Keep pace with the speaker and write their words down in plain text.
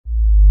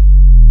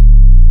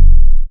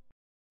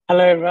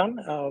Hello,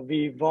 everyone.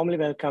 We warmly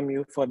welcome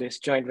you for this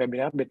joint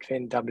webinar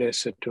between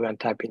WSO2 and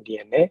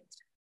TypingDNA,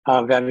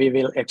 where we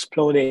will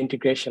explore the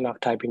integration of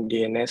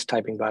TypingDNA's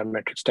typing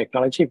biometrics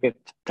technology with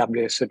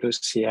WSO2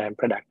 CIAM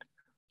product.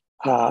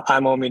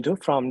 I'm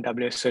Omidu from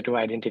WSO2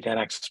 Identity and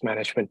Access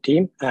Management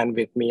team, and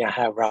with me I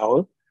have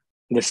Rahul,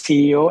 the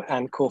CEO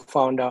and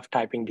co-founder of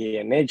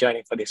TypingDNA,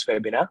 joining for this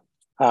webinar.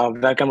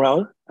 Welcome,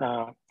 Rahul,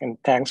 and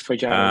thanks for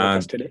joining with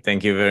us today.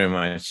 Thank you very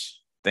much.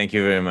 Thank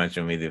you very much,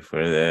 Omidu,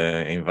 for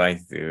the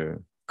invite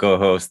to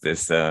co-host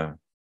this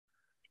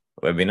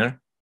webinar.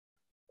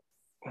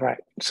 Right.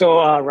 So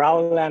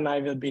Rahul and I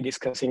will be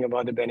discussing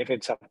about the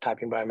benefits of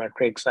typing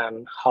biometrics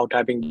and how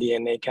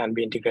TypingDNA can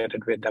be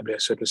integrated with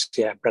WSO2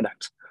 CIAM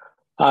products.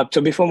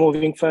 So before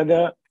moving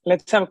further,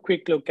 let's have a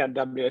quick look at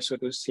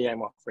WSO2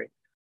 CIAM offering.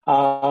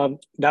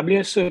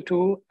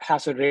 WSO2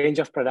 has a range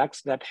of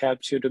products that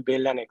helps you to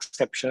build an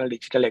exceptional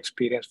digital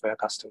experience for your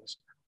customers.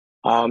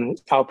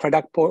 Our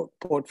product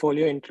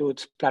portfolio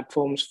includes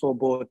platforms for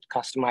both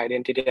customer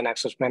identity and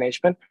access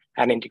management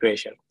and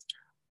integration.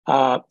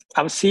 Our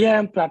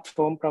CIAM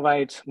platform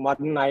provides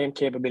modern IAM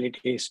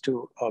capabilities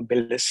to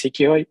build a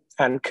secure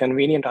and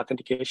convenient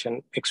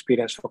authentication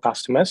experience for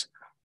customers.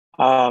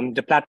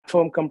 The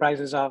platform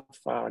comprises of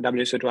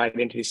WSO2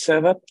 Identity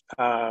Server,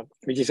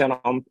 which is an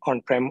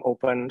on-prem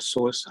open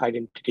source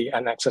identity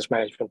and access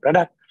management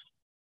product.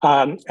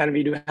 And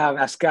we do have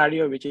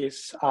Ascario, which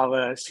is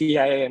our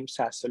CIAM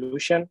SaaS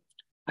solution.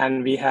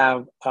 And we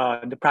have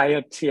the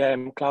prior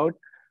CIAM cloud,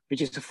 which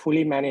is a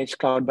fully managed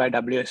cloud by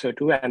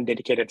WSO2 and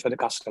dedicated for the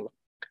customer.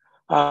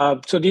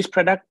 So this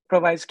product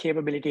provides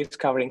capabilities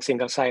covering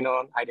single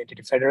sign-on,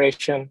 identity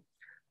federation,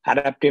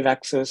 adaptive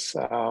access,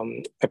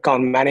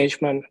 account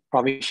management,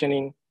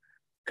 provisioning,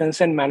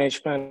 consent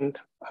management,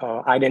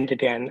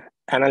 identity and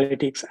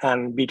analytics,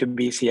 and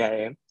B2B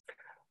CIAM.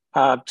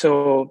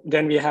 So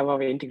then we have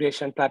our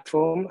integration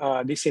platform.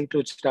 This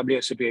includes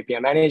WSO2 API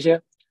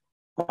Manager,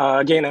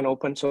 again, an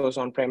open source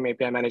on-prem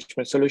API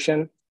management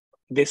solution.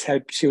 This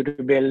helps you to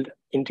build,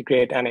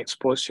 integrate, and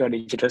expose your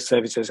digital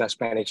services as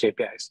managed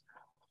APIs.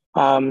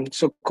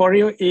 So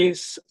Choreo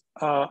is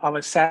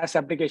our SaaS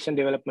application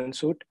development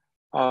suite.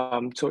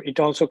 So it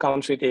also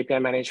comes with API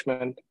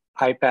management,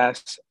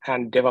 iPaaS,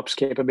 and DevOps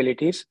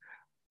capabilities,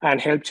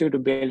 and helps you to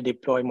build,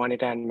 deploy,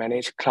 monitor, and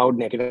manage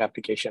cloud-native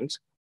applications.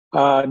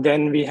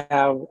 Then we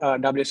have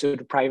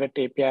WSO2 Private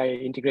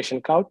API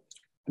Integration Cloud.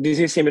 This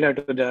is similar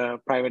to the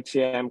private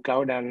CIAM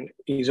cloud and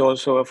is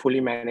also a fully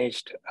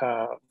managed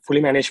by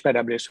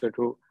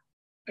WSO2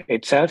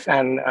 itself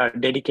and a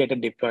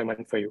dedicated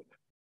deployment for you.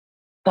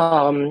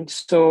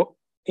 So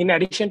in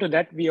addition to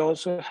that, we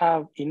also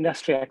have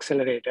industry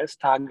accelerators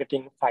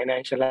targeting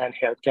financial and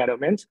healthcare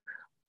domains.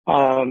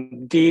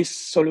 These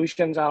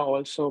solutions are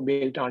also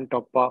built on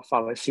top of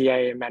our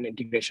CIAM and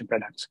integration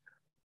products.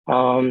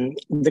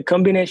 The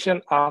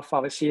combination of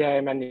our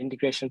CIAM and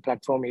integration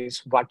platform is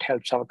what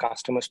helps our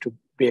customers to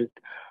build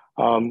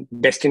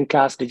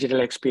best-in-class digital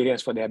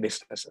experience for their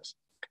businesses.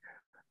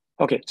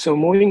 Okay, so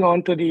moving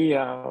on to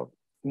the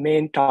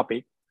main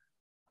topic.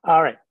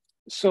 All right,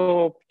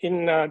 so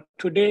in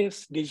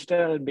today's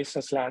digital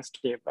business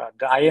landscape,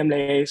 the IAM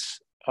layer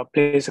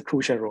plays a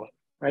crucial role,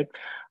 right?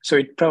 So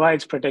it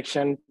provides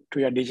protection to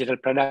your digital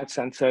products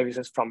and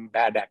services from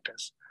bad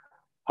actors.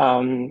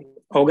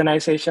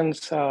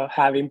 Organizations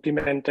have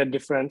implemented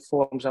different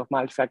forms of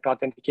multi-factor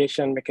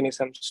authentication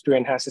mechanisms to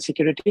enhance the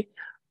security,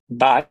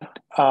 but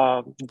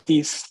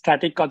these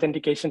static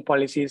authentication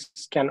policies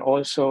can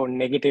also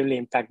negatively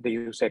impact the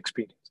user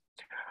experience.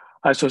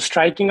 So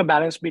striking a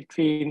balance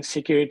between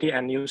security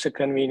and user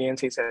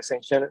convenience is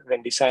essential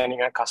when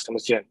designing a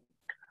customer's journey.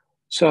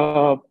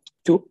 So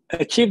to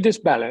achieve this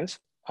balance,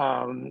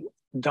 the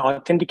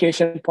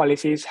authentication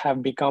policies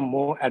have become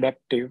more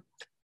adaptive,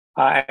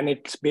 and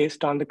it's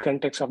based on the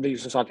context of the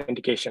user's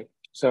authentication.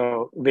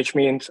 So which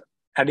means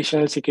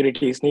additional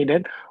security is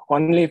needed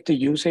only if the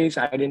user is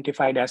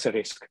identified as a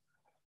risk.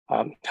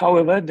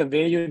 However, the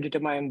way you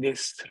determine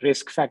this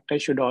risk factor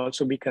should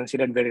also be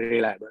considered very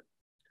reliable.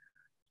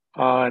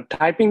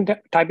 Typing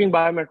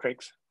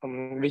biometrics,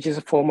 which is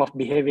a form of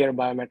behavior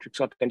biometrics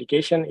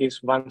authentication,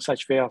 is one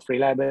such way of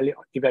reliably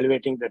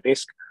evaluating the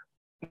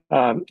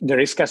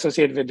risk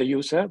associated with the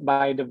user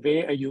by the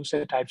way a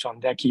user types on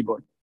their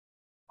keyboard.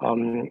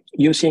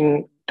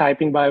 Using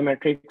typing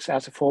biometrics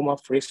as a form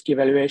of risk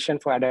evaluation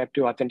for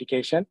adaptive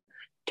authentication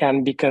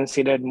can be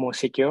considered more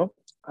secure,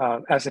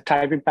 as a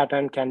typing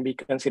pattern can be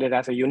considered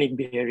as a unique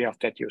behavior of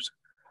that user.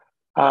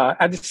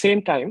 At the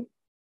same time,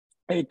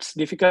 it's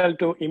difficult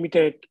to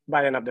imitate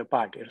by another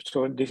party.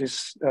 So this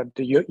is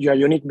your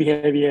unique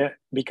behavior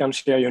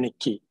becomes your unique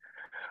key.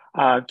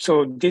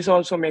 So this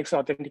also makes the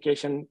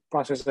authentication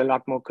process a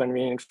lot more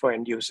convenient for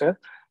end user.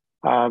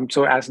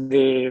 So as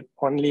they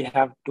only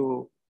have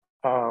to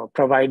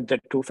provide the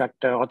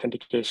two-factor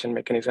authentication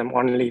mechanism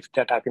only if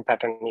the typing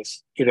pattern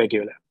is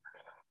irregular.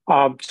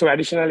 So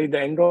additionally,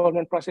 the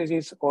enrollment process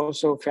is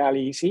also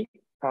fairly easy.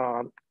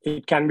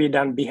 It can be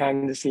done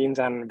behind the scenes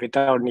and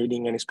without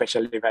needing any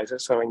special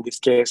devices. So in this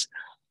case,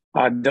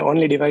 the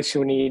only device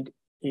you need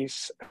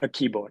is a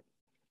keyboard.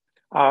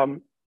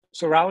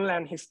 So Rahul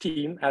and his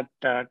team at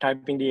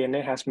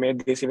TypingDNA has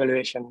made this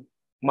evaluation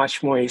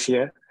much more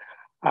easier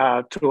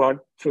through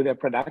their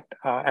product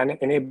and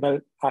enable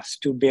us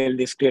to build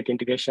this great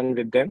integration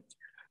with them.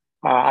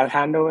 I'll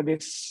hand over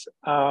this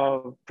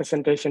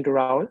presentation to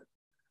Rahul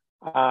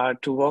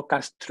to walk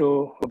us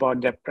through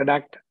about their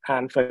product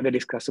and further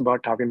discuss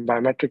about Typing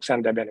Biometrics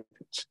and their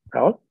benefits.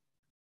 Rahul?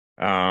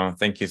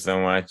 Thank you so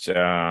much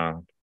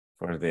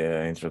for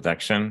the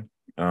introduction.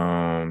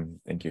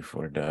 Thank you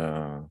for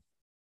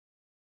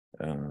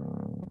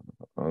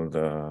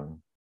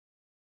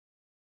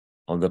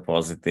all the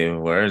positive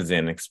words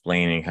and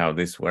explaining how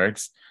this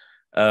works.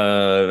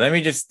 Let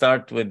me just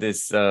start with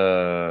this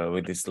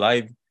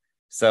slide.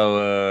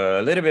 So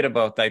a little bit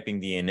about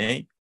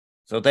TypingDNA.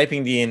 So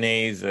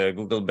TypingDNA is a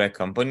Google-backed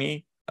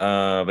company,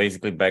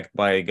 basically backed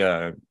by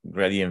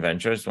Gradient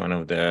Ventures, one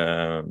of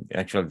the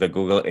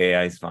Google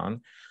AI's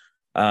fund.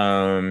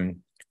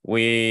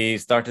 We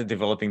started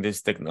developing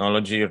this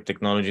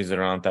technologies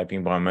around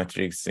typing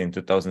biometrics in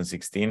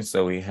 2016.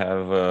 So we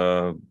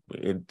have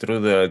through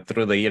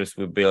the years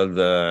we built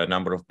a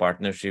number of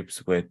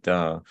partnerships with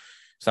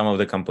some of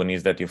the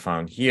companies that you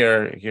found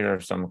here. Here are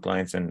some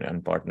clients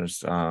and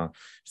partners,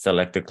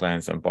 selected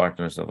clients and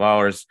partners of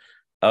ours.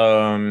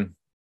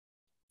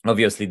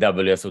 Obviously,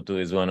 WSO2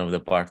 is one of the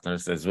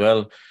partners as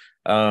well.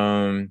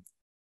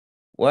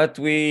 What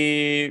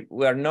we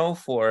are known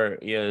for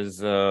is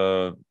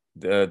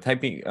the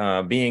typing,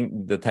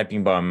 being the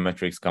typing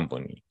biometrics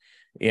company,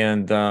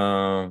 and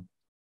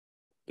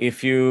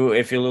if you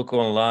look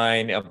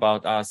online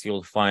about us,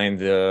 you'll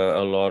find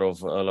a lot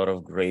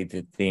of great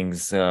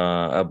things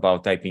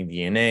about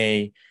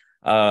TypingDNA.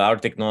 Our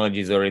technology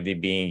is already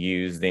being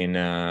used in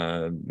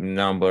a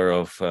number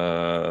of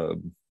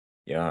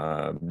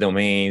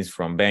domains,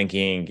 from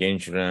banking,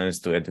 insurance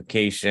to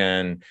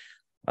education.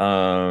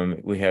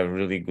 We have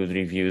really good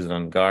reviews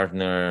on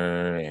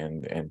Gartner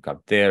and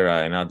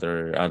Capterra and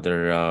other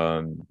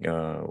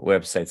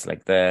websites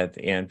like that,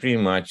 and pretty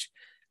much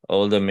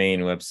all the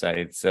main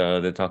websites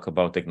that talk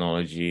about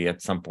technology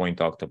at some point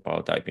talked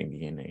about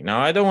TypingDNA.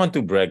 Now, I don't want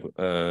to brag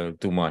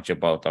too much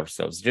about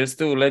ourselves, just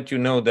to let you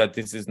know that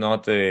this is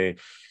not a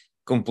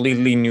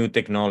completely new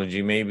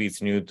technology. Maybe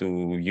it's new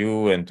to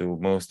you and to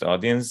most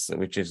audience,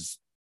 which is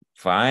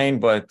fine,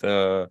 but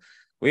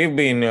we've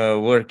been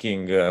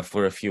working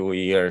for a few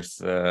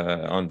years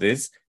on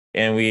this,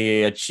 and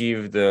we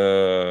achieved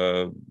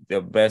the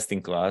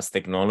best-in-class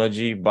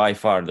technology, by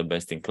far the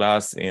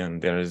best-in-class,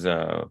 and there is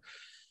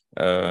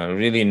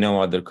really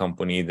no other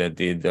company that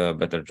did a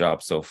better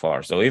job so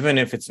far. So even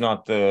if it's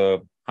not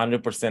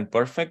 100%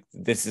 perfect,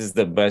 this is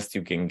the best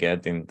you can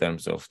get in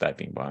terms of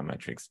typing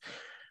biometrics.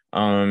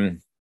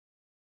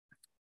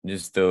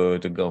 Just to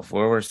go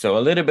forward, so a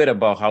little bit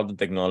about how the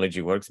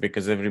technology works,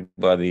 because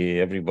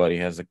everybody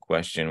has a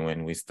question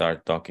when we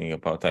start talking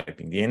about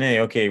TypingDNA.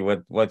 Okay,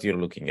 what you're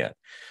looking at?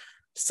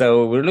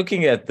 So we're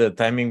looking at the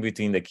timing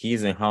between the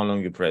keys and how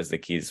long you press the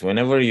keys.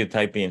 Whenever you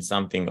type in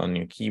something on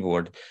your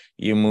keyboard,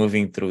 you're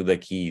moving through the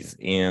keys,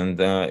 and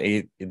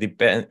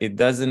it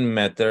doesn't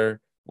matter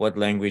what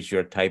language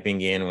you're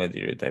typing in, whether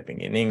you're typing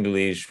in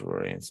English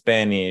or in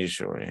Spanish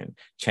or in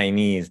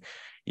Chinese.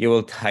 You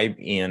will type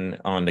in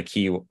on the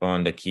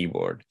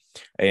keyboard,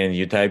 and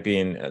you type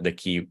in the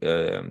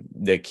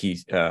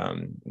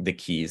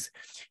keys,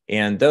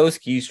 and those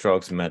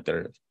keystrokes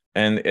matter.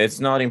 And it's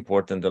not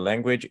important the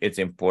language; it's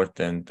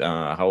important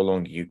how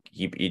long you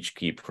keep each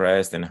key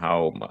pressed and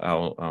how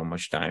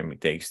much time it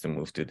takes to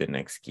move to the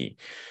next key.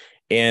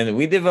 And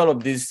we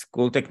developed this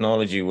cool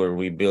technology where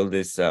we build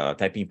this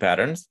typing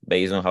patterns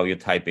based on how you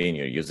type in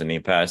your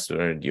username,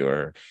 password,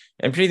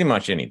 and pretty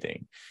much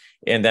anything.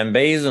 And then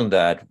based on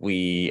that,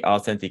 we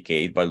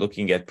authenticate by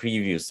looking at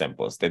previous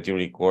samples that you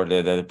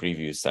recorded at the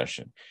previous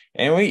session.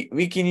 And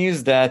we can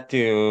use that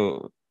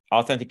to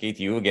authenticate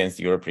you against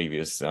your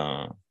previous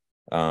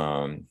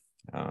logins.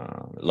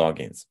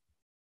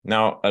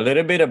 Now, a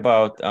little bit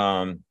about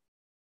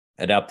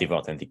adaptive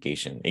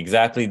authentication,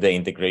 exactly the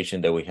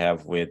integration that we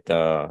have with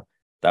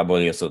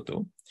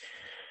WSO2.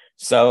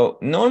 So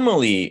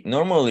normally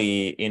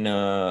in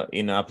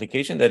an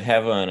application that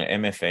have an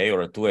MFA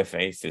or a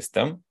 2FA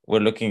system, we're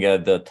looking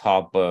at the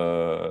top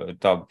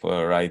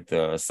right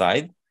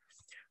side.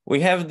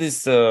 We have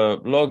this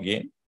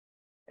login,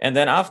 and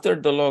then after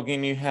the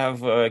login, you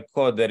have a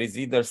code that is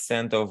either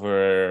sent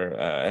over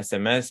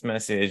SMS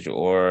message,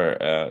 or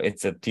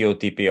it's a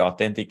TOTP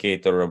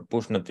authenticate or a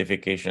push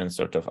notification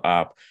sort of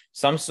app,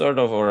 some sort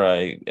of, or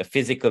a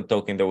physical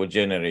token that will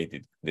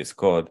generate this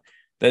code.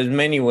 There's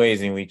many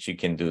ways in which you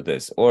can do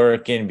this, or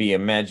it can be a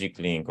magic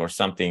link or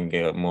something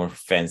more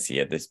fancy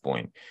at this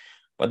point.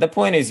 But the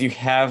point is you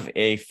have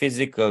a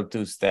physical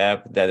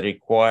two-step that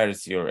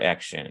requires your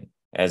action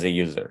as a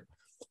user.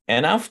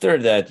 And after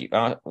that,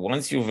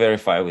 once you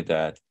verify with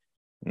that,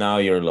 now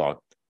you're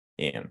logged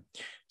in.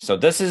 So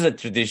this is a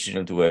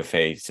traditional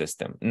 2FA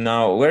system.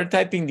 Now, where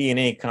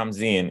TypingDNA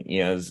comes in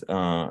is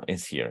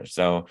here.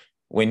 So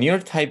when you're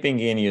typing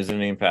in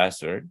username,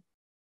 password,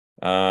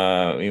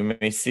 You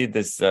may see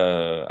this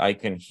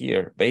icon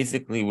here.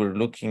 Basically, we're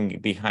looking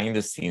behind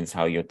the scenes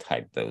how you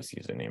type those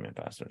username and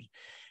passwords.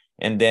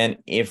 And then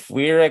if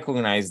we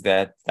recognize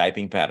that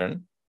typing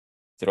pattern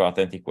through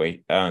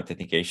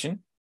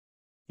authentication,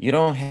 you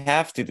don't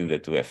have to do the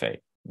 2FA,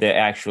 the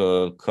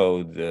actual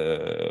code,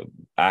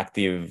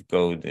 active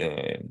code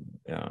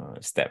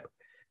step.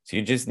 So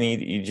you just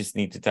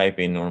need to type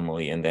in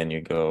normally, and then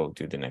you go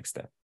to the next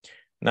step.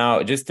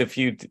 Now, just a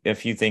few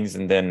things,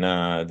 and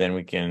then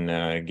we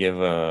can give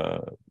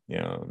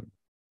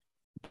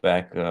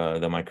back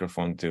the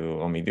microphone to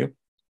Omidu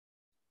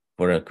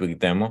for a quick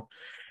demo.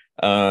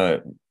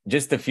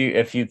 Just a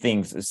few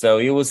things. So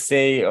you will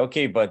say,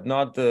 okay, but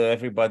not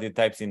everybody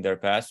types in their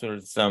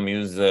passwords. Some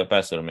use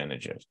password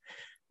managers.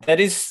 That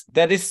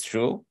is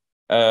true.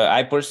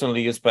 I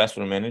personally use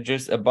password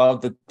managers.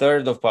 About a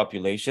third of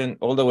population,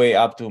 all the way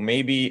up to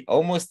maybe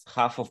almost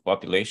half of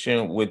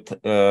population will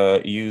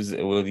use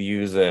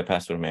a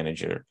password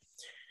manager.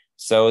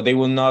 So they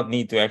will not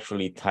need to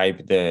actually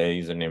type the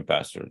username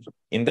password.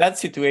 In that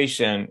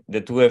situation,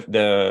 the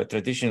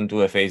traditional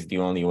 2FA is the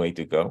only way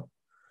to go.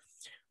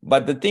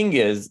 But the thing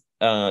is,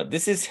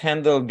 this is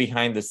handled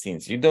behind the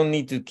scenes. You don't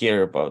need to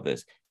care about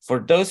this. For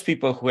those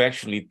people who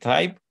actually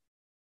type,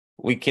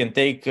 we can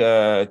take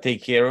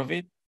care of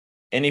it.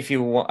 And if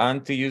you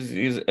want to use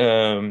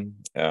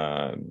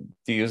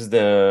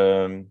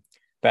the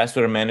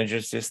password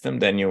manager system,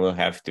 then you will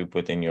have to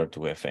put in your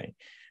 2FA.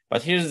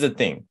 But here's the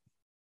thing: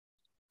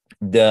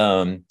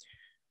 the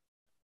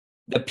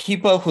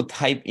people who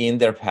type in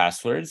their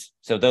passwords,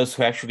 so those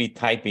who actually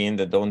type in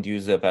that don't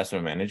use a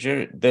password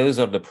manager, those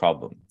are the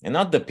problem. And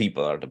not the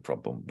people are the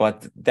problem,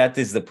 but that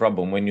is the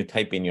problem when you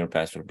type in your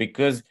password,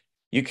 because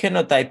you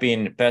cannot type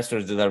in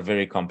passwords that are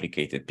very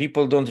complicated.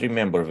 People don't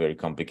remember very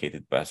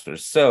complicated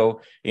passwords.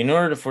 So in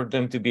order for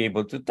them to be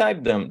able to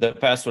type them, the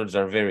passwords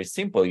are very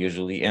simple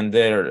usually, and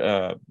they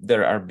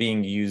are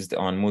being used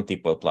on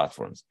multiple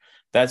platforms.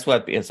 That's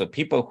what, so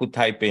people who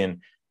type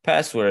in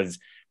passwords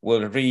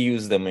will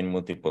reuse them in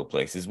multiple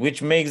places,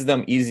 which makes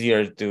them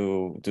easier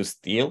to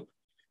steal.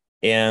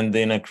 And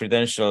in a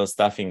credential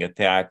stuffing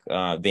attack,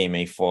 they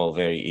may fall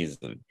very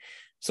easily.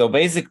 So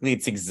basically,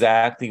 it's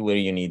exactly where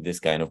you need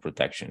this kind of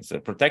protection. So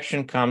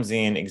protection comes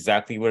in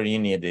exactly where you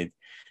need it.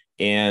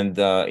 And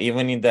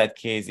even in that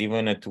case,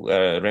 even a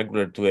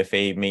regular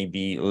 2FA may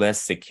be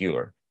less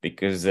secure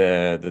because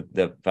the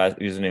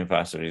username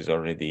password is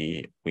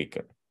already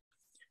weaker.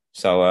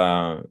 So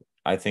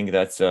I think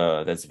that's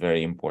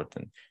very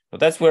important. So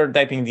that's where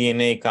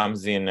TypingDNA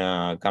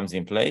comes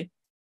in play.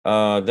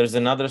 There's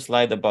another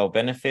slide about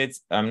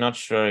benefits. I'm not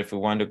sure if we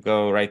want to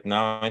go right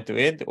now into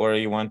it, or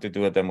you want to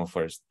do a demo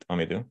first,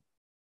 Omidu.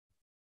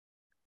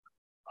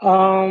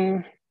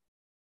 I'm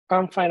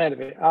fine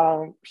anyway.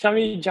 Shall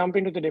we jump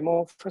into the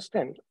demo first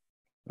then?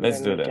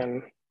 Let's do that.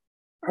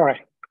 All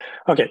right.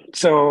 Okay.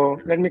 So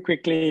let me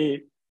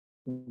quickly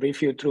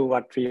brief you through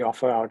what we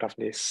offer out of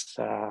this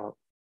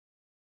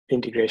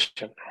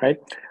integration, right?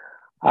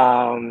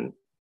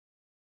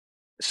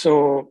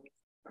 So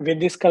with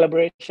this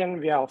collaboration,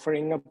 we are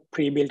offering a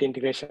pre-built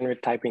integration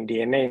with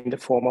TypingDNA in the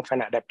form of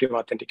an adaptive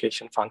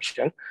authentication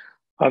function.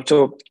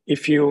 So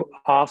if you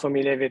are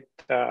familiar with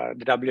the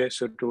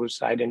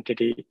WSO2's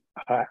identity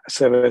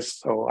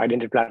servers or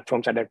identity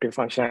platforms adaptive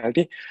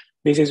functionality,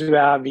 this is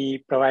where we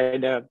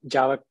provide a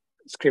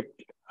JavaScript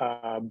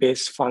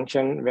based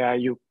function where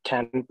you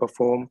can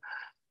perform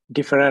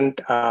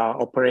different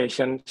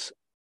operations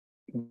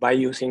by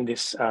using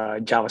this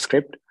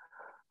JavaScript.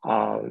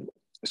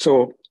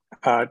 So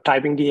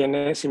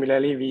TypingDNA,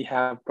 similarly, we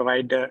have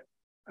provided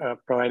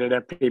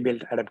a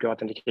pre-built adaptive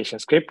authentication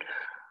script.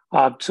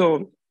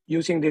 So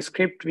using this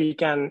script, we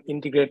can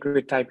integrate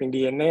with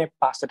TypingDNA,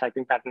 pass the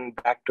typing pattern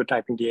back to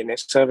TypingDNA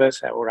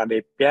servers or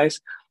other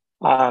APIs.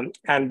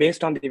 And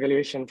based on the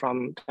evaluation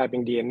from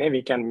TypingDNA,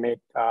 we can make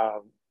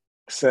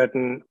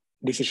certain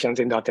decisions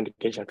in the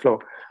authentication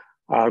flow.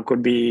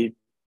 Could be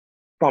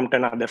prompt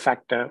another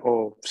factor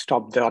or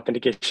stop the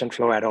authentication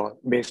flow at all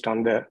based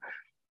on the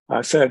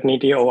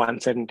certainty or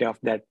uncertainty of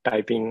that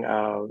typing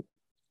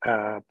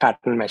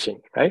pattern matching,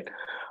 right?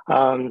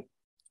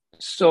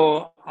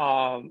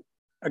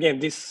 Again,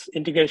 this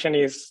integration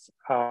is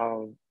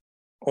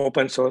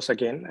open source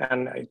again,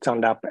 and it's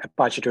on the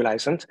Apache 2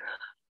 license.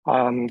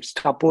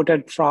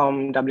 Supported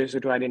from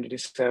WSO2 Identity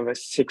Server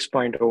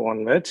 6.0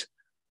 onwards.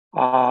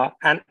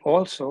 And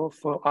also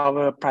for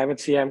our private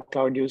CIAM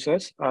cloud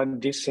users,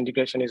 this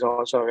integration is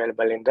also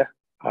available in the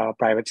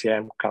private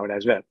CIAM cloud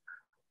as well.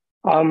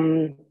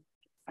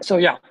 So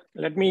yeah,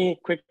 let me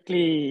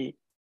quickly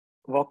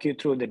walk you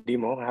through the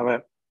demo. I have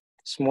a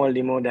small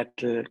demo that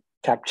will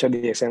capture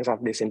the essence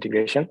of this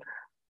integration.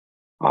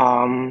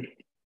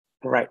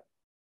 Right.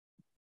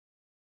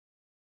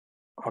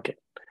 Okay.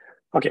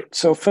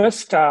 So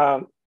first,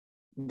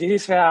 this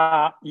is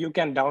where you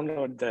can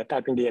download the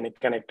TypingDNA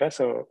connector.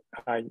 So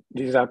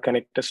this is our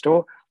connector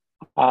store.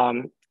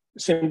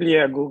 Simply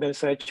a Google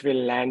search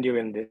will land you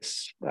in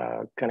this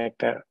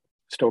connector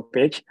store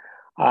page.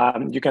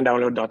 you can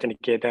download the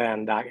authenticator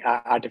and the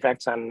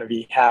artifacts, and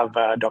we have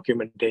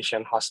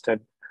documentation hosted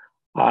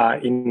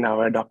in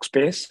our doc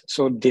space.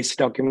 So this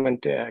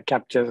document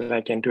captures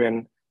like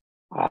end-to-end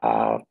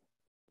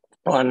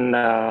on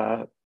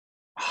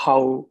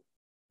how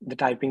the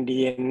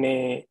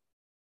TypingDNA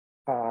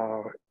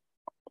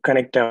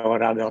connector or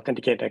rather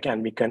authenticator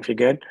can be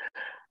configured,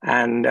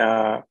 and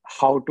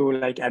how to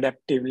like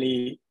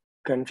adaptively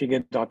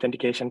configure the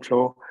authentication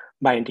flow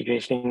by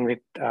integrating with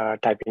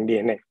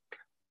TypingDNA.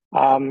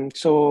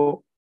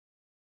 So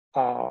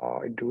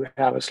I do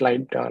have a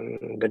slide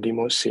on the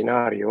demo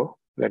scenario.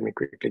 Let me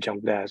quickly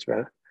jump there as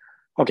well.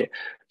 Okay,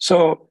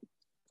 so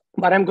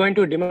what I'm going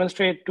to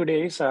demonstrate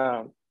today is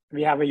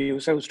we have a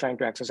user who's trying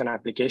to access an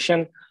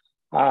application.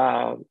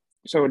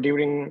 So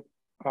during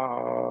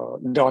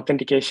the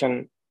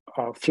authentication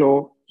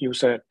flow,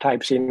 user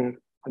types in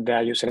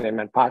their username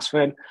and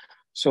password.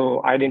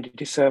 So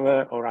identity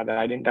server, or rather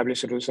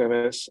WSO2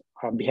 servers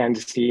behind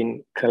the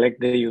scene collect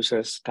the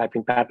user's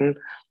typing pattern,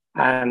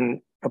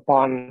 and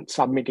upon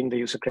submitting the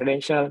user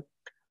credential,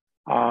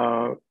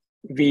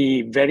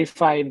 we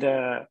verify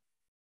the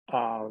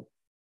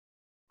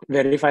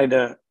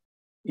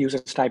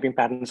user's typing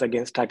patterns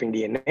against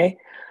TypingDNA.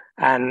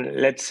 And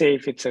let's say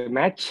if it's a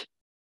match,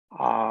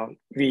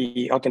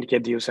 we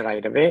authenticate the user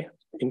right away.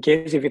 In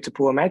case if it's a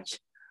poor match,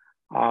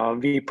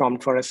 we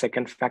prompt for a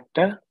second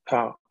factor.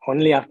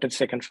 Only after the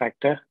second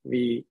factor,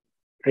 we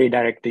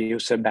redirect the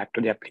user back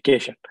to the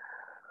application.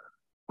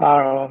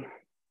 All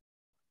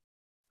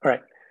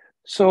right.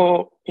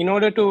 So in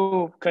order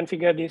to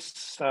configure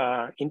this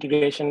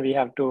integration, we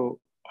have to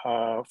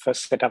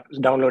first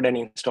download and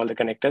install the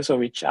connector. So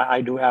which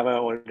I do have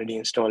already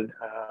installed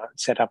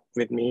set up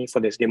with me for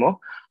this demo.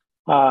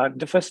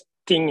 The first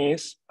thing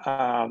is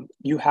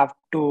you have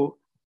to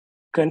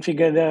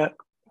configure the,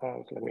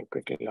 let me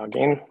quickly log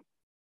in.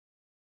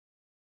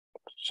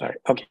 Sorry,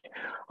 okay.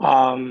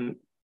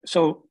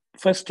 So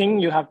first thing,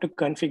 you have to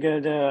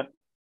configure the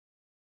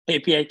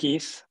API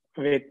keys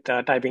with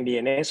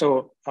TypingDNA.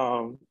 So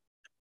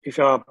if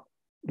you're a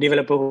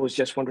developer who's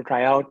just want to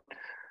try out,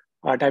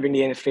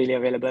 TypingDNA is freely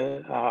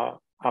available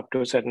up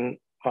to a certain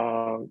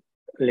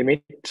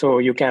limit. So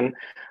you can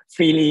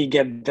freely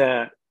get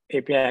the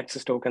API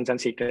access tokens and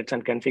secrets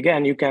and configure,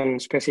 and you can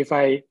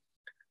specify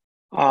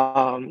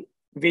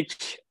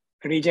which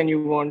region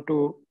you want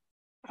to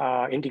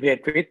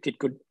integrate with. It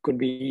could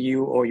be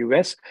EU or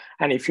US.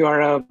 And if you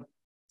are a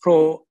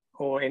pro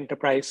or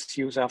enterprise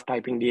user of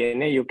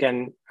TypingDNA, you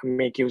can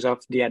make use of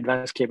the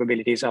advanced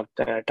capabilities of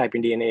the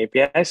TypingDNA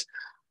APIs.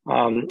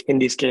 In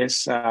this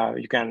case,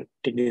 you can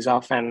tick this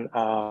off and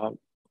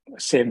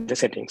save the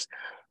settings.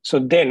 So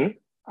then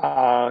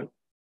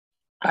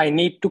I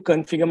need to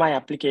configure my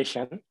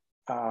application,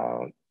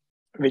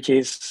 which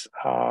is,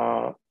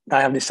 I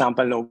have this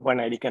sample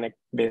OpenID Connect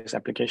based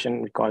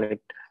application. We call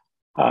it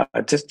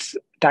just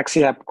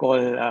taxi app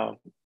called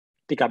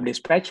Pickup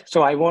Dispatch.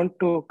 So I want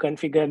to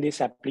configure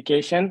this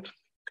application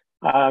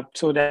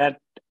so that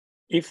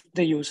if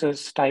the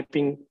user's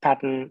typing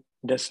pattern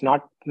does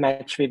not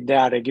match with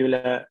their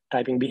regular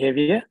typing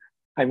behavior,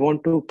 I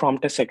want to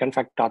prompt a second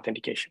factor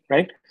authentication,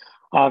 right?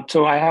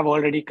 So I have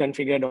already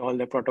configured all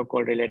the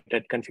protocol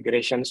related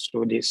configurations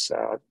through this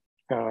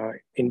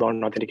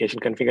inbound authentication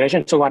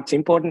configuration. So what's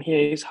important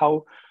here is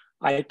how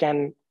I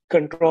can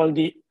control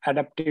the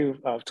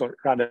adaptive,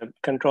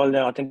 control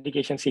the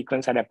authentication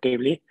sequence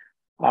adaptively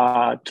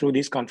through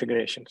these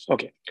configurations.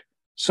 Okay,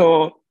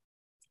 so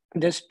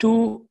there's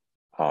two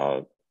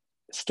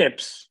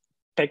steps.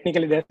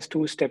 Technically, there's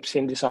two steps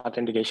in this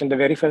authentication. The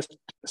very first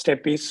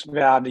step is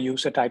where the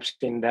user types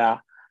in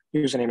their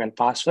username and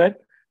password.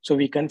 So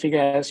we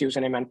configure as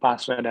username and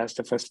password as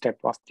the first step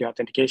of the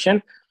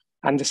authentication.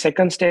 And the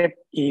second step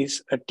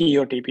is a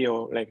TOTP,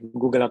 or like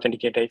Google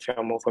Authenticator, if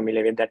you're more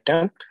familiar with that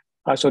term.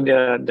 So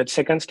the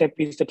second step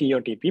is the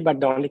TOTP, but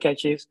the only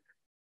catch is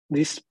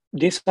this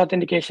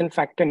authentication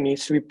factor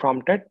needs to be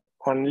prompted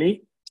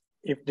only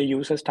if the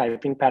user's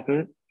typing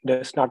pattern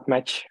does not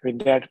match with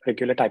their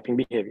regular typing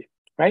behavior,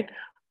 right?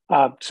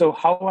 So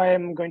how I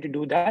am going to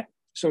do that?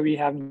 So we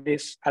have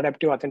this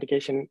adaptive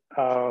authentication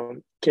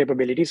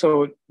capability.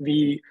 So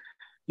we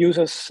use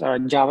a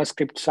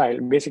JavaScript style.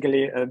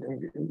 Basically,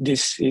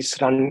 this is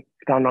run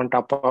on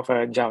top of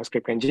a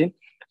JavaScript engine.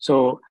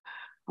 So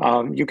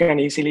you can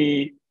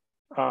easily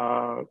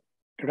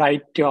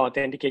write your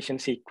authentication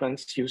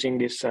sequence using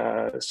this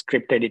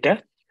script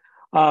editor.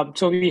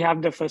 So we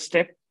have the first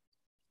step.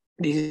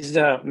 This is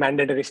the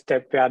mandatory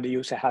step where the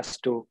user has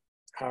to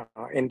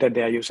enter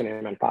their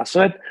username and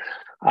password.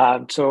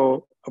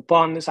 So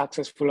upon the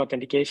successful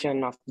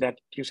authentication of that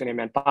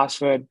username and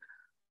password,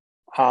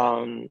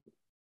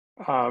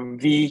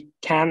 we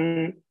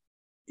can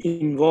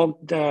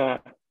invoke the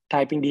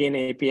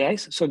TypingDNA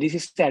APIs. So this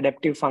is the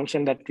adaptive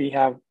function that we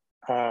have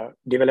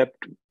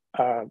developed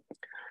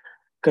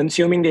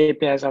consuming the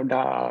APIs of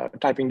the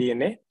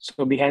TypingDNA.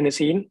 So behind the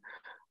scene,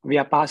 we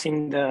are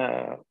passing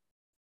the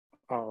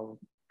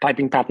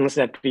typing patterns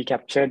that we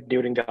captured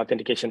during the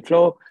authentication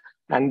flow.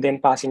 and then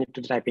passing it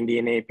to the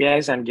TypingDNA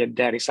APIs and get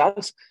their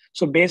results.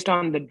 So based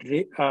on the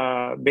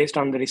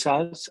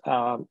results,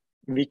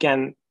 we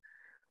can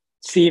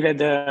see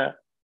whether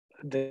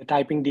the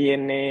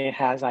TypingDNA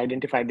has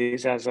identified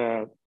this as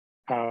a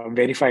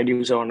verified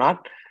user or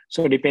not.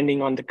 So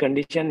depending on the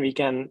condition, we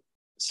can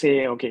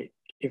say, okay,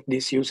 if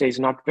this user is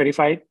not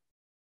verified,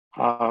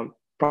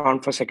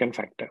 prompt for second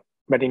factor.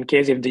 But in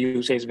case if the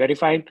user is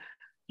verified,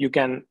 you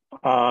can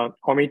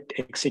omit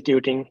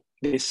executing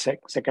this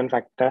second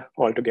factor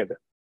altogether.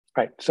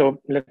 Right. So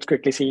let's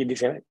quickly see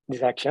this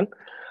action.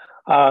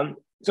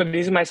 So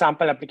this is my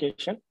sample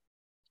application.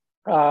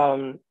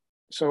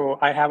 So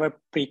I have a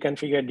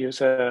pre-configured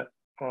user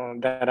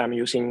that I'm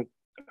using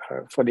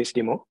for this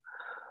demo.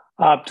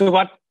 So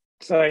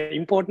what's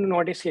important to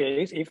notice here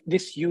is if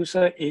this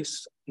user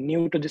is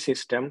new to the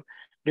system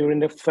during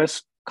the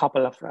first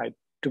couple of,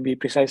 to be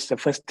precise, the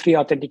first 3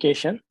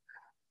 authentication,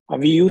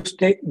 we use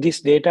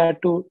this data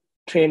to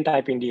train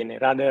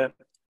TypingDNA. Rather,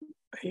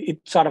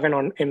 it's sort of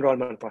an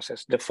enrollment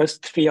process. The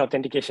first 3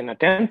 authentication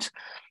attempts,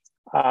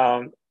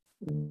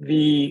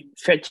 we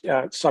fetch,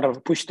 sort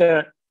of push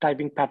the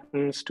typing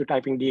patterns to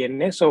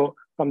TypingDNA. So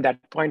from that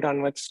point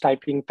onwards,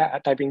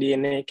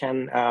 TypingDNA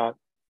can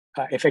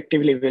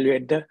effectively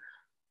evaluate the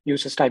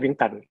user's typing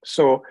pattern.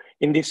 So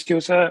in this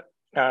user,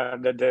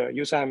 the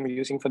user I'm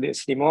using for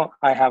this demo,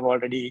 I have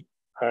already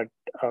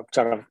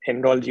sort of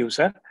enrolled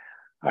user,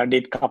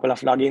 did a couple of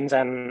logins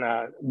and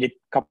did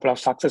a couple of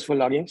successful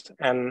logins.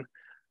 And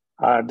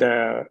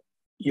the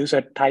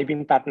user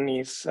typing pattern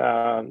is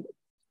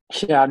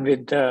shared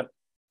with the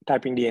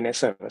TypingDNA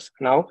servers.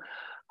 Now,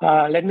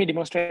 let me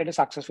demonstrate a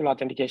successful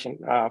authentication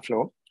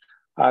flow.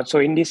 So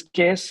in this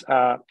case,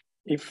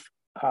 if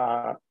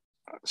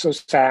so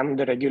Sam,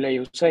 the regular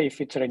user,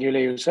 if it's a regular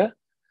user,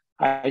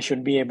 I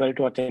should be able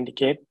to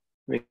authenticate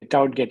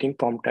without getting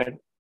prompted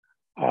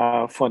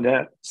for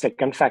the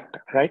second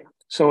factor, right?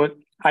 So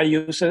I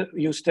use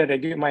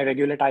my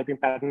regular typing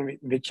pattern,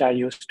 which I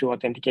use to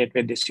authenticate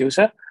with this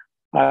user.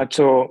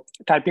 So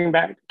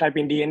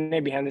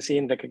TypingDNA behind the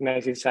scene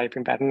recognizes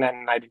typing pattern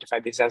and identify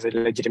this as a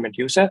legitimate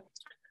user.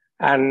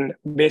 And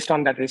based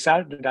on that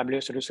result, the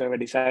WSO2 server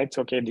decides,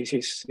 okay,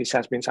 this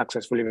has been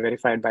successfully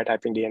verified by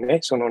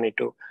TypingDNA, so no need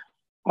to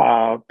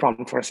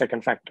prompt for a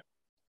second factor.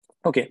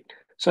 Okay,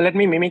 so let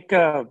me mimic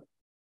a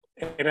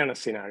error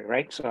scenario,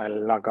 right? So I'll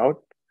log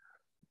out,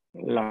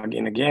 log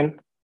in again.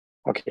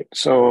 Okay,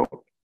 so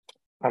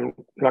I'm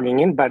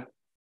logging in, but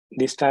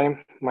this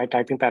time my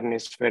typing pattern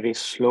is very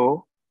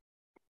slow,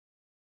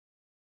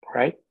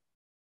 right?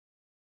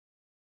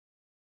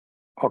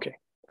 Okay,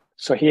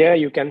 so here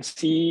you can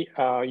see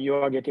you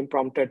are getting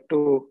prompted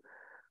to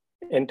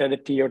enter the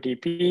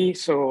TOTP.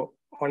 So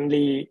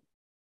only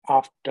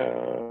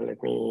after,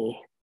 let me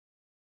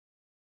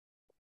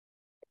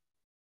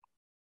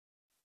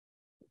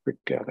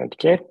quickly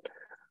authenticate.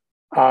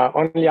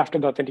 Only after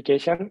the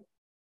authentication,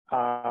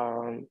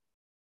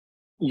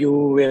 you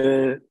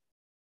will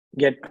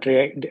get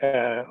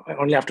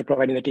only after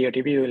providing the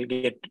TOTP, you will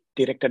get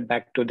directed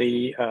back to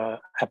the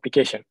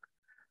application.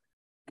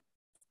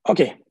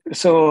 Okay,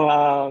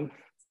 so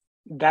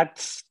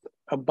that's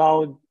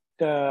about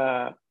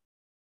the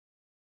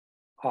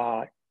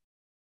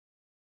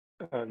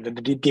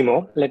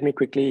demo. Let me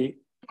quickly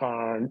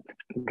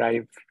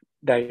dive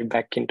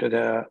back into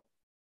the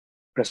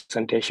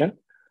presentation.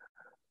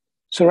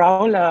 So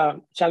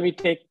Rahul, shall we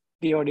take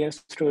the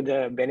audience through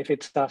the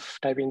benefits of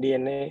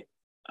TypingDNA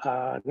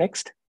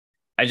next?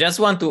 I just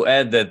want to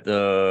add that,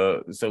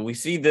 so we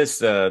see this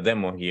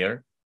demo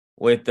here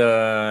with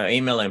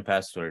email and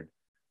password,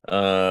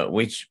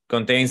 which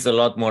contains a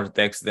lot more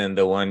text than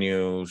the one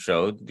you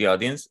showed the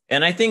audience.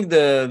 And I think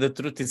the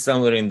truth is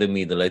somewhere in the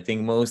middle. I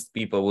think most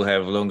people will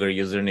have longer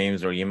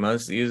usernames or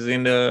emails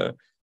using the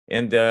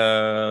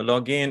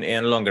login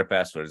and longer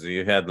passwords.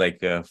 You had like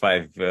 5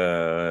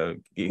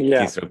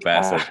 keystroke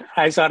passwords.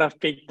 I sort of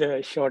picked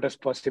the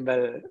shortest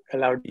possible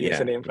allowed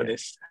username for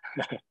this.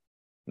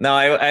 Now,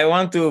 I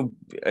want to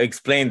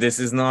explain this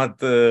is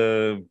not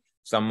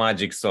some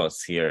magic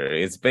sauce here.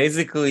 It's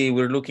basically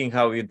we're looking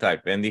how you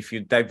type. And if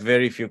you type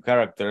very few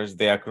characters,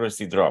 the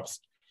accuracy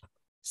drops.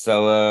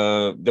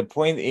 So the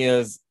point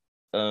is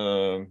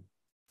the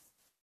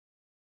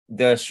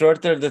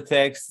shorter the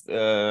text,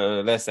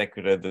 less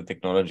accurate the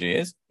technology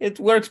is. It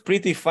works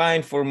pretty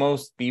fine for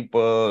most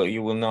people.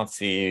 You will not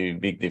see a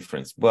big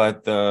difference.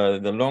 But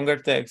the longer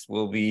text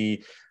will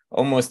be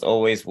almost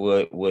always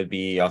would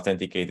be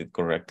authenticated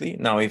correctly.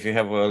 Now, if you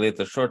have a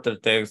little shorter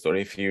text, or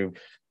if you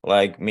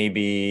like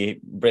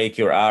maybe break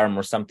your arm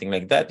or something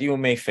like that, you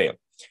may fail.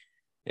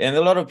 And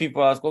a lot of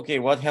people ask, okay,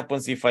 what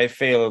happens if I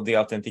fail the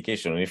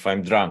authentication, if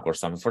I'm drunk or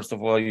something? First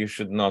of all, you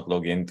should not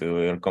log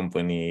into your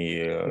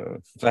company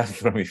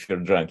platform if you're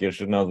drunk. You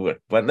should not work.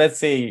 But let's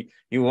say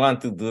you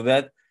want to do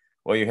that,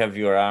 or you have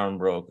your arm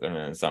broken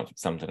and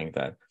something like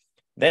that.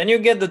 Then you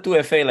get the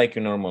 2FA like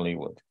you normally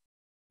would.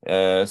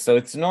 So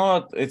it's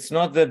not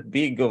that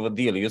big of a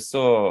deal. You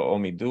saw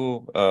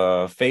Omidu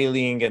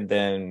failing, and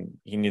then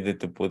he needed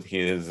to put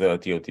his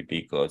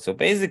TOTP code. So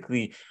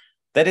basically,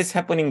 that is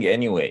happening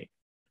anyway.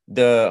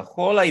 the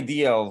whole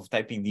idea of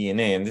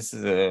TypingDNA, and this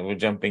is we're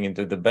jumping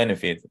into the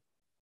benefit,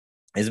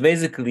 is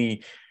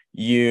basically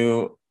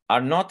you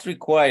are not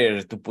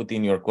required to put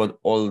in your code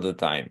all the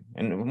time.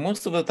 And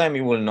most of the time,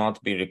 you will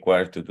not be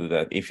required to do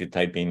that if you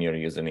type in your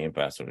username,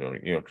 password, or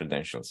your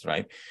credentials,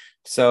 right?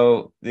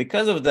 So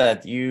because of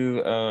that,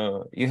 you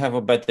have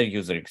a better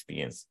user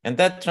experience. And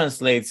that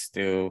translates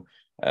to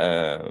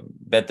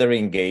better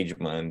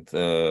engagement,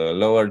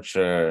 lower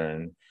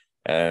churn,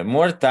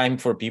 more time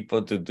for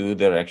people to do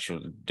their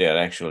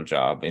actual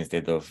job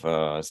instead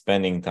of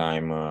spending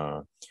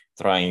time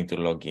trying to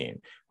log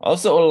in.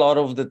 Also, a lot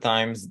of the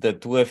times, the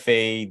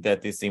 2FA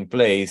that is in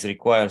place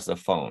requires a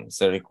phone.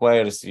 So it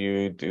requires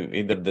you to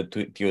either the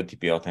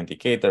TOTP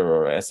authenticator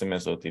or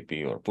SMS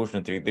OTP or push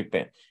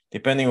notification,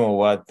 depending on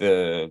what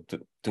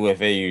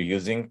 2FA you're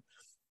using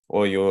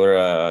or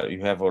you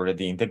have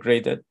already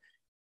integrated.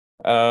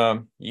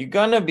 You're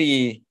gonna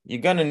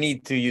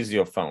need to use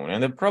your phone.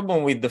 And the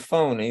problem with the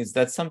phone is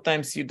that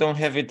sometimes you don't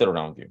have it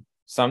around you.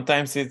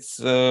 Sometimes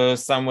it's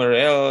somewhere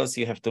else,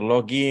 you have to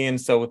log in.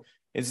 So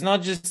it's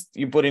not just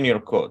you put in your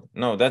code.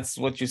 No, that's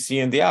what you see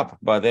in the app.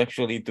 But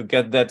actually, to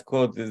get that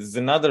code is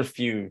another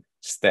few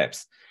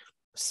steps.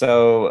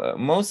 So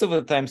most of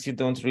the times you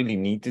don't really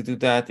need to do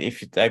that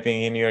if you're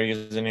typing in your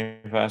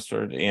username and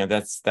password. And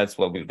that's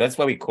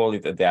why we call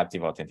it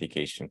adaptive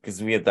authentication,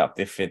 because we adapt.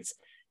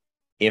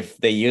 If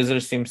the user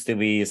seems to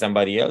be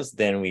somebody else,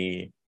 then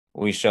we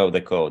show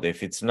the code.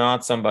 If it's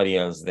not somebody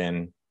else,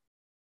 then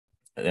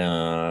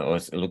or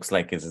it looks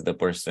like it's the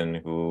person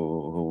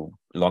who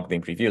logged in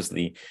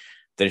previously,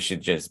 they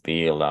should just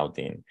be allowed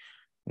in.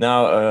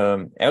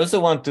 Now, I also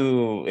want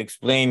to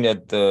explain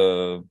that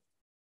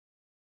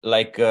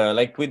like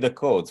with the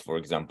codes, for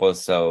example.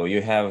 So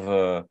you have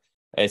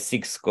a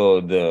six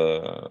code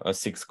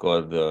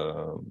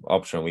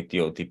option with the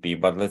OTP,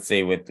 but let's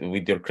say with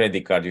your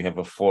credit card, you have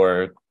a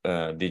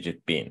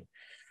 4-digit PIN.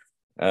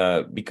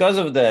 Because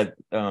of that,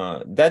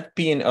 that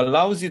PIN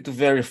allows you to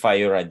verify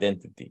your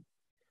identity,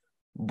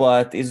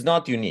 but it's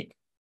not unique.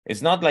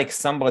 It's not like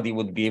somebody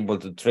would be able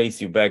to trace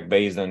you back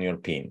based on your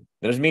PIN.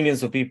 There's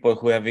millions of people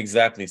who have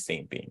exactly the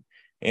same PIN.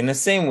 In the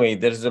same way,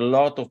 there's a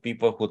lot of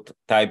people who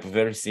type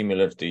very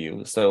similar to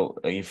you. So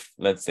if,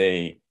 let's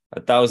say,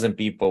 1,000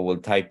 people will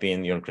type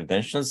in your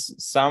credentials,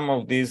 some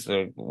of these,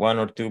 or 1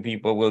 or 2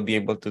 people, will be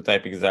able to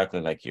type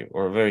exactly like you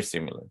or very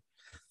similar.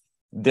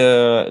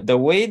 The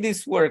way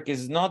this works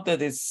is not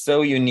that it's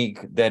so unique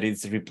that it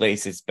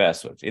replaces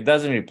password. It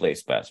doesn't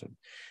replace password.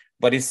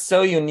 But it's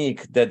so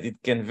unique that it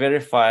can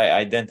verify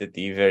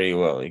identity very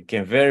well. It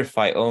can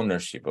verify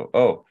ownership of,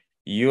 oh,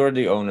 you're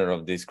the owner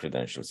of these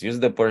credentials. You're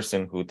the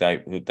person who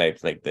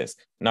types like this.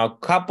 Now,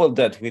 couple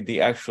that with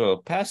the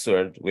actual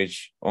password,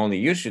 which only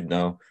you should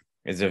know,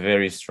 is a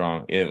very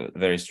strong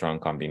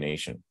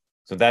combination.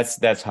 So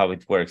that's how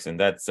it works, and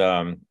that's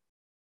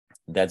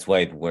why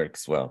it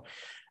works well.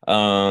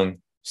 We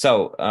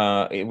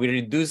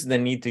reduce the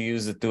need to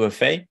use a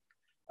 2FA.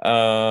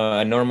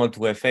 A normal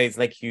 2FA, it's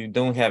like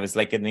it's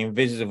like an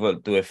invisible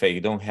 2FA.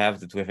 You don't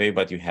have the 2FA,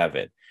 but you have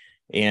it.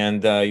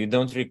 And you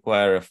don't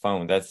require a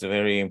phone. That's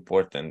very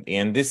important.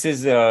 And this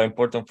is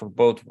important for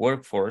both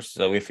workforce.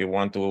 So if you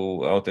want to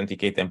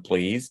authenticate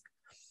employees,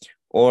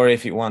 or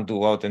if you want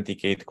to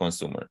authenticate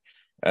consumer.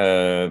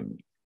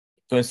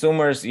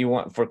 Consumers,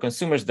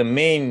 the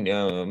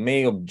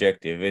main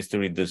objective is to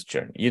reduce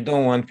churn. You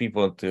don't want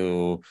people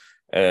to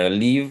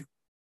leave.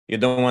 You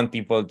don't want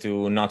people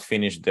to not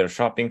finish their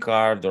shopping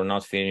cart or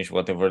not finish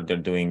whatever they're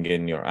doing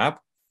in your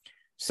app.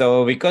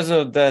 So because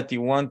of that,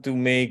 you want to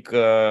make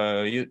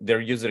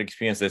their user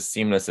experience as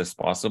seamless as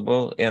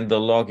possible. And the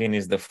login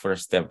is the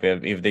first step.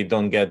 If they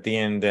don't get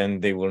in, then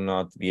they will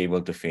not be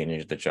able to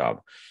finish the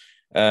job.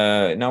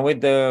 Now with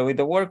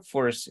the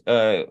workforce,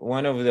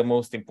 one of the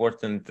most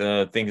important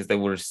things that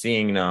we're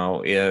seeing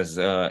now is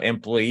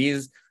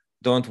employees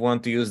don't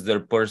want to use their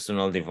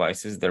personal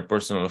devices, their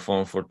personal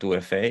phone for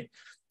 2FA.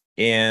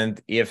 And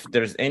if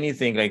there's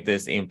anything like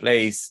this in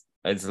place,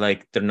 it's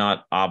like they're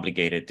not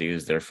obligated to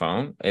use their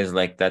phone. It's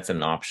like that's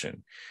an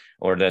option,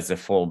 or that's a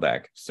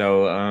fallback.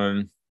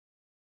 So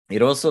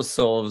it also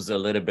solves a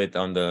little bit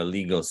on the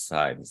legal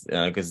side,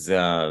 because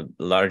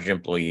large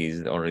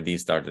employees already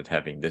started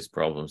having these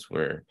problems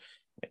where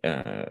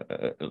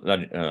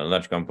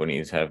large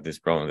companies have this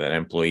problem that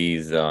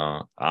employees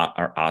are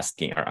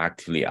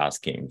actually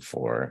asking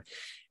for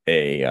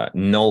a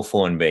no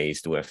phone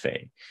based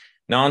 2FA.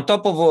 Now, on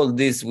top of all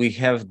this, we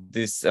have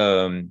this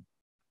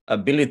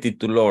ability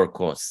to lower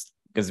costs,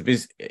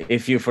 because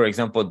if you, for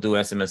example, do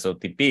SMS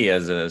OTP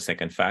as a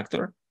second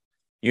factor,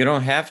 you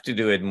don't have to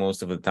do it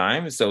most of the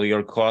time. So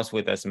your cost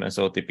with SMS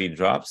OTP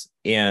drops,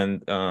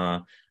 and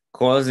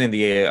calls in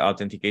the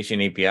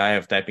authentication API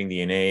of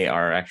TypingDNA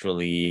are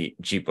actually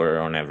cheaper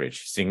on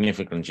average,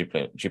 significantly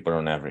cheaper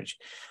on average.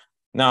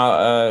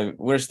 Now,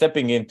 we're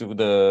stepping into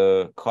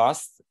the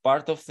cost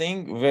part of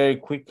thing very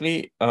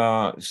quickly.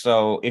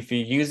 So if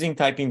you're using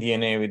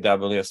TypingDNA with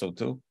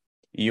WSO2,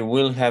 you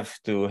will have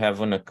to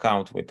have an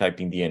account with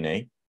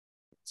TypingDNA.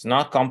 It's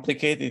not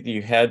complicated.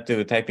 You head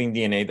to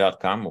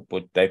typingdna.com or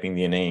put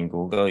typingDNA in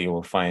Google. You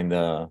will find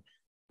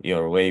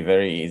your way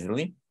very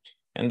easily.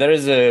 And there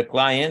is a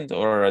client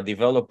or a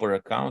developer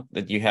account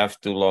that you have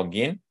to log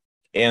in.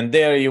 And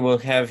there you will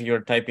have your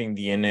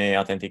TypingDNA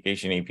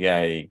authentication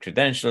API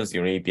credentials,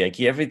 your API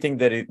key, everything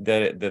that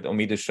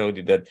Omido showed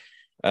you that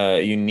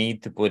you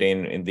need to put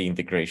in the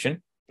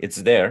integration.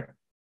 It's there.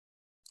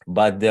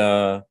 But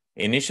the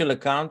initial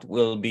account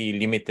will be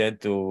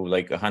limited to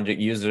like 100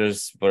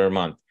 users per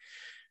month.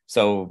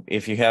 So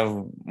if you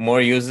have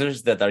more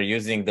users that are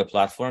using the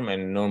platform,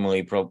 and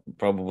normally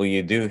probably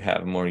you do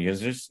have more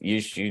users, you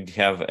should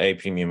have a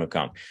premium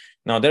account.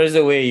 Now there is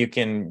a way you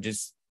can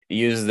just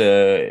use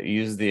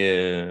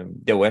the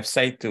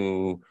website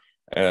to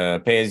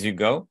pay as you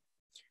go.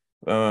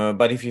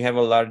 But if you have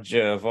a large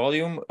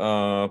volume,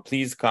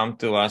 please come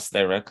to us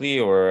directly,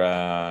 or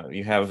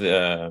you have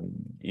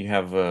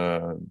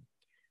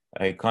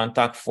a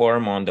contact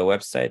form on the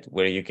website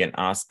where you can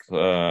ask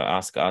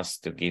us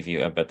to give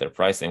you a better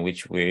price, and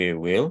which we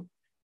will,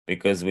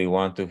 because we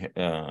want to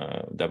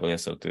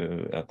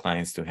WSO2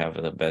 clients to have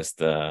the best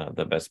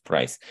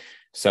price.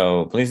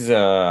 So please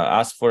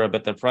ask for a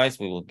better price.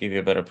 We will give you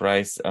a better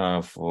price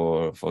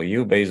for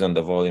you based on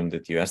the volume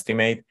that you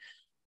estimate.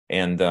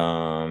 And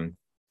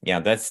yeah,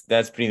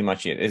 that's pretty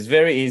much it. It's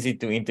very easy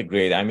to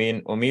integrate. I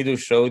mean, Omido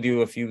showed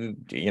you a few,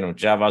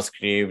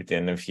 JavaScript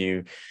and a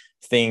few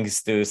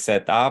things to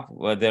set up,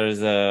 but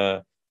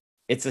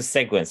it's a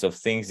sequence of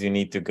things you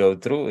need to go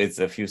through. It's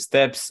a few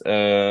steps.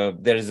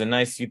 There's a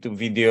nice YouTube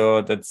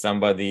video that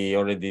somebody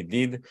already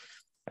did.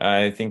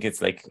 I think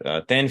it's like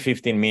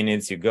 10-15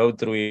 minutes. You go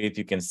through it,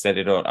 you can set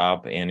it all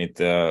up, and it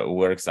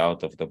works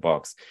out of the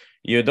box.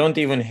 You don't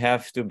even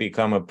have to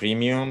become a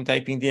premium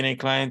TypingDNA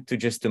client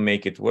to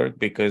make it work,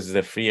 because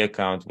the free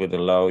account would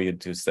allow you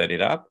to set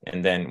it up.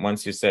 And then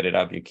once you set it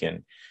up, you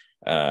can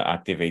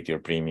activate your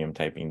premium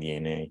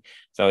TypingDNA.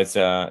 So it's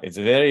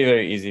very,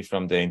 very easy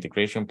from the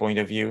integration point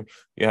of view.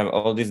 You have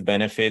all these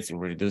benefits. It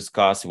will reduce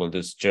costs, it will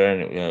reduce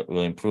churn, it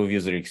will improve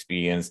user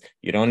experience.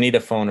 You don't need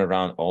a phone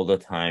around all the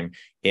time.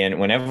 And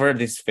whenever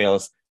this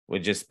fails, we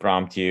just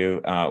prompt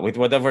you with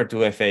whatever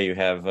 2FA you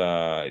have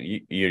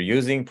you're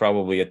using,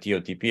 probably a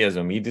TOTP as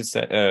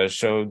Omido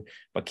showed,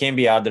 but can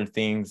be other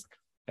things.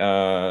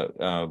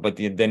 But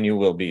then you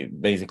will be,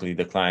 basically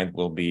the client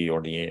will be,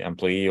 or the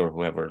employee or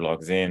whoever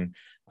logs in,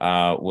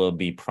 will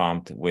be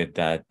prompted with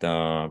that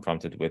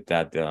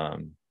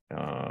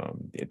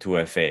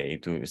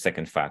 2FA, to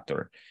second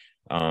factor.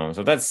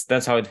 So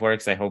that's how it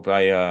works. I hope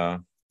I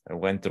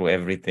went through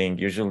everything.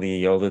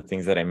 Usually all the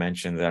things that I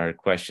mentioned are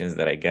questions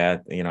that I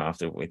get,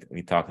 after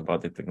we talk about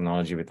the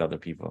technology with other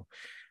people.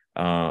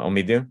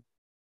 Omido?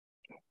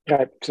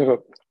 Right,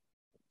 so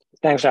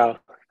thanks, Raul.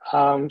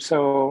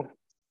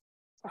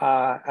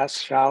 As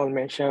Raul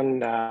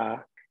mentioned,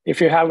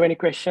 if you have any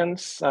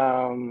questions,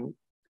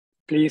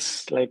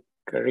 please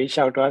reach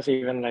out to us.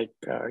 Even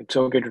it's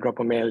okay to drop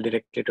a mail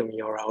directly to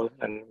me or Raul,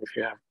 and if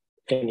you have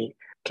any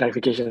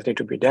clarifications need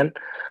to be done.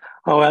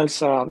 Or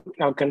else our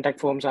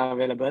contact forms are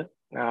available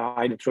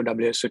either through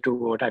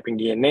WSO2 or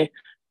TypingDNA.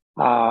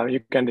 You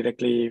can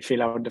directly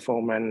fill out the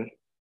form and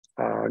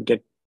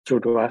get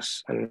through to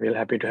us, and we're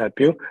happy to help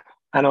you.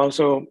 And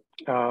also,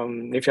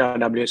 if you're a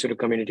WSO2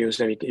 community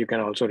user, you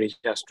can also reach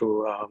us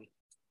to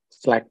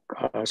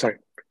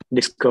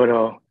Discord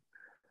or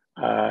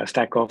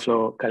Stack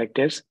Overflow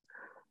collectives.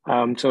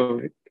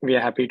 So we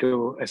are happy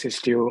to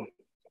assist you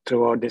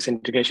throughout this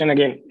integration.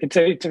 Again, it's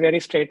a very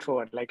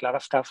straightforward, like a lot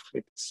of stuff.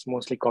 It's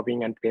mostly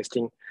copying and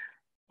pasting.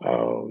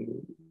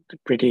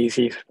 Pretty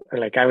easy.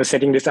 Like I was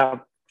setting this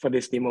up for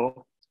this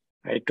demo.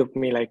 It took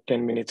me like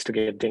 10 minutes to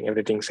get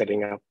everything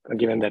setting up,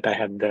 given that I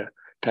had the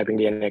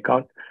TypingDNA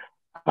account.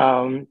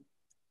 And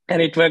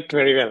it worked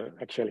very well,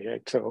 actually.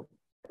 Right? So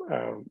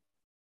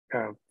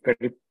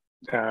very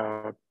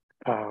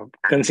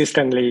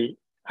consistently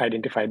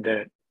identified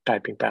the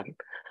typing pattern.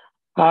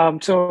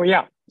 So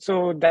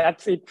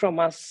that's it from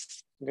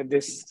us with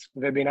this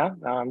webinar.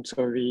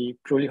 So we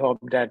truly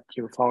hope that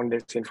you found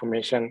this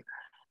information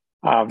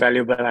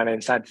valuable and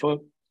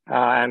insightful,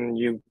 and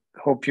you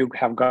hope you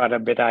have got a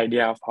better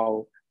idea of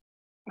how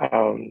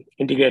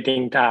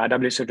integrating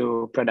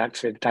WSO2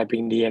 products with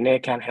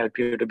TypingDNA can help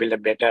you to build a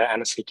better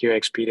and secure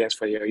experience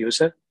for your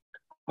user.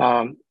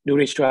 Do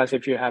reach to us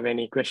if you have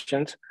any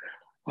questions.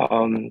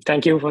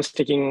 Thank you for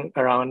sticking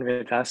around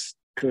with us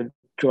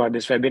throughout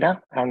this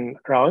webinar. And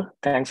Raul,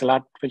 thanks a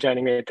lot for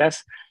joining me with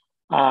us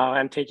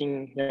and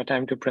taking your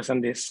time to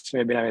present this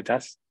webinar with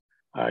us.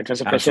 It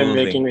was a pleasure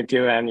working with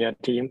you and your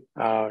team.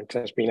 It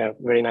has been a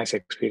very nice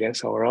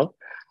experience overall.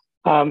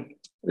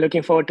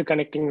 Looking forward to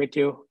connecting with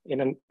you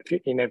in a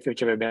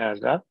future webinar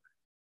as well.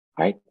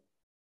 All right.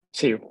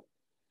 See you.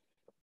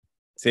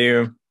 See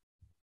you.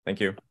 Thank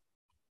you.